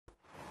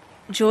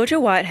Georgia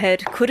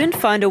Whitehead couldn't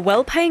find a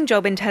well-paying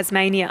job in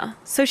Tasmania,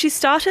 so she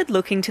started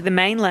looking to the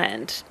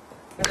mainland.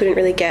 I couldn't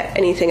really get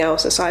anything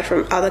else aside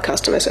from other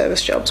customer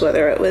service jobs,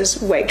 whether it was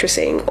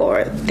waitressing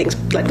or things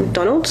like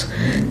McDonald's,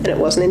 and it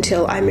wasn't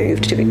until I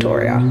moved to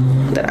Victoria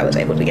that I was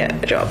able to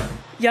get a job.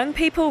 Young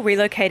people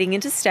relocating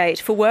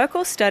interstate for work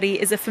or study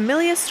is a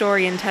familiar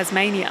story in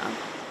Tasmania,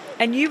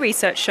 and new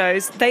research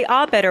shows they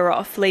are better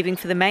off leaving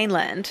for the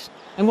mainland.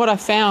 And what I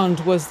found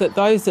was that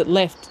those that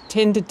left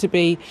tended to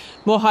be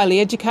more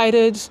highly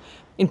educated,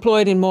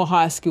 employed in more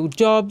higher skilled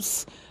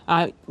jobs,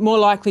 more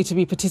likely to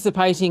be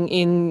participating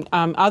in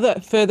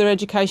other further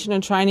education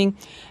and training,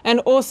 and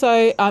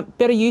also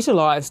better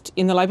utilised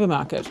in the labour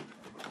market.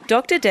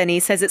 Dr Denny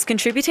says it's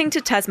contributing to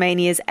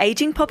Tasmania's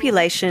ageing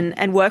population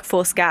and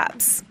workforce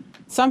gaps.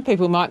 Some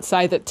people might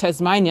say that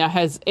Tasmania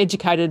has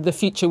educated the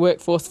future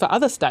workforce for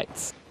other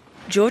states.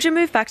 Georgia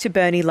moved back to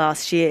Burnie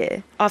last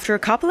year, after a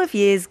couple of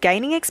years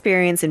gaining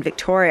experience in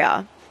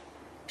Victoria.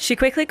 She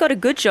quickly got a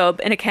good job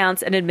in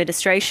accounts and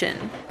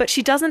administration, but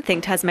she doesn't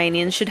think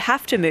Tasmanians should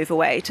have to move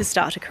away to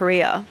start a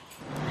career.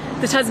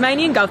 The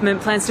Tasmanian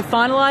government plans to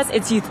finalise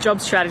its youth job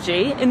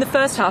strategy in the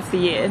first half of the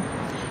year.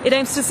 It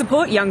aims to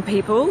support young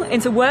people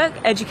into work,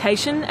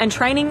 education and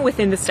training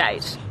within the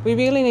state. We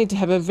really need to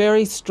have a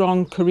very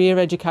strong career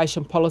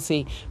education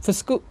policy for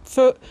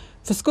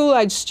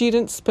school-age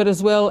students, but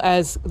as well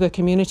as the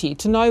community,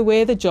 to know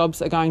where the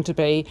jobs are going to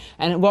be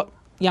and what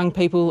young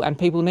people and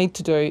people need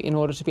to do in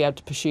order to be able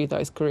to pursue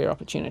those career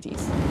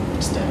opportunities.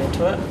 Step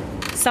into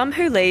it. Some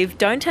who leave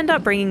don't end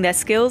up bringing their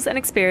skills and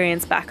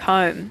experience back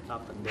home.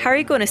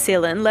 Harry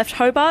Gunasilan left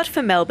Hobart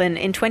for Melbourne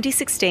in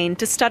 2016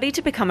 to study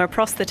to become a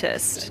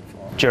prosthetist.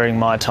 During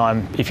my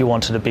time, if you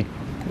wanted to be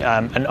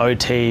an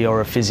OT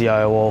or a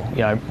physio or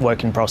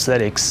work in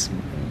prosthetics,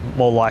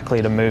 more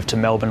likely to move to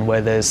Melbourne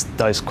where there's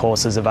those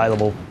courses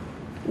available.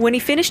 When he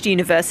finished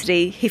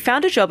university, he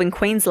found a job in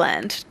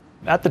Queensland.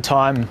 At the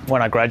time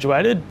when I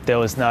graduated, there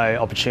was no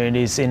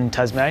opportunities in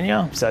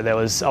Tasmania, so there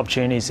was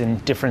opportunities in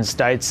different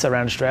states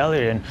around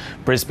Australia, and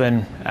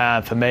Brisbane,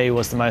 for me,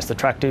 was the most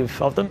attractive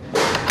of them.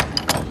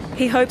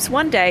 He hopes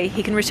one day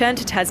he can return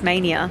to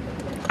Tasmania.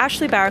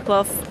 Ashley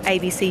Barraclough,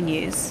 ABC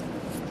News.